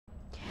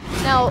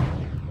Now,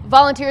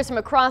 volunteers from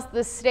across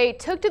the state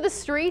took to the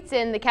streets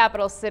in the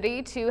capital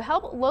city to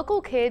help local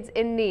kids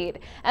in need.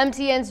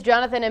 MTN's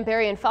Jonathan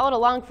Amberian followed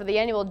along for the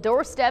annual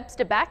Doorsteps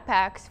to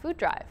Backpacks food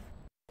drive.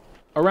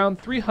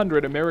 Around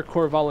 300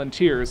 AmeriCorps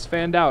volunteers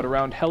fanned out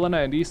around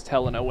Helena and East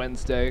Helena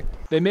Wednesday.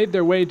 They made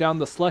their way down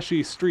the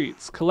slushy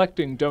streets,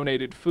 collecting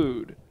donated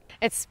food.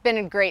 It's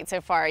been great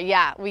so far.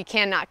 Yeah, we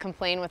cannot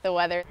complain with the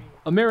weather.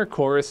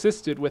 AmeriCorps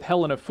assisted with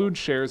Helena Food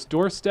Share's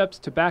Doorsteps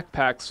to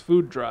Backpacks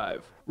food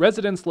drive.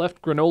 Residents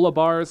left granola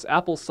bars,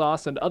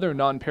 applesauce, and other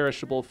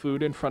non-perishable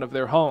food in front of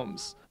their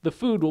homes. The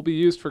food will be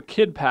used for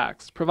kid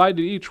packs,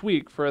 provided each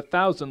week for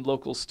 1,000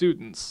 local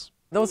students.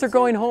 Those are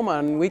going home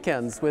on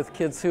weekends with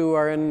kids who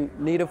are in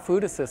need of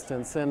food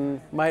assistance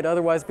and might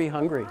otherwise be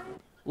hungry.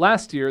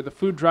 Last year, the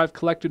food drive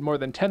collected more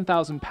than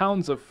 10,000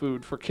 pounds of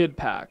food for kid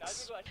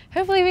packs.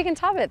 Hopefully we can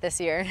top it this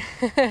year.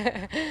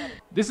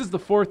 This is the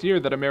 4th year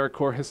that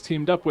AmeriCorps has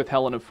teamed up with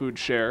Helena Food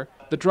Share.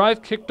 The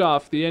drive kicked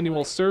off the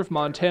annual Serve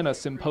Montana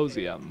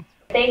Symposium.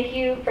 Thank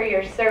you for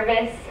your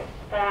service.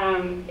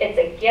 It's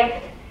a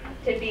gift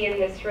to be in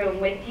this room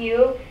with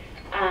you.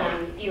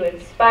 You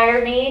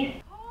inspire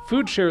me.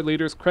 Food Share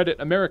leaders credit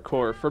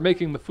AmeriCorps for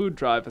making the food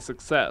drive a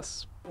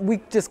success.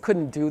 We just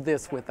couldn't do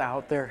this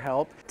without their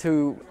help.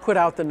 To put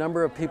out the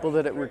number of people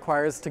that it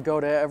requires to go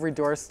to every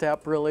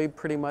doorstep, really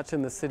pretty much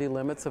in the city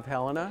limits of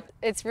Helena.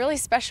 It's really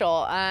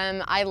special.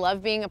 I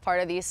love being a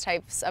part of these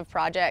types of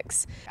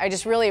projects. I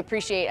just really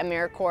appreciate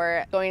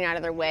AmeriCorps going out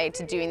of their way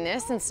to doing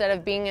this instead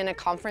of being in a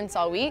conference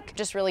all week,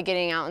 just really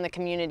getting out in the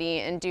community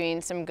and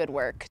doing some good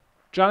work.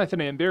 Jonathan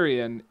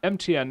Amberian,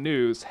 MTN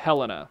News,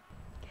 Helena.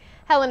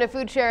 Helena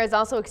Food Share is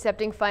also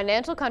accepting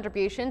financial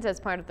contributions as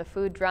part of the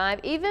food drive.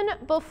 Even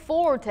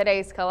before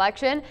today's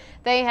collection,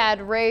 they had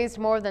raised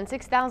more than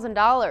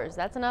 $6,000.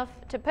 That's enough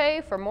to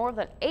pay for more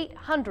than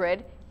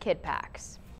 800 kid packs.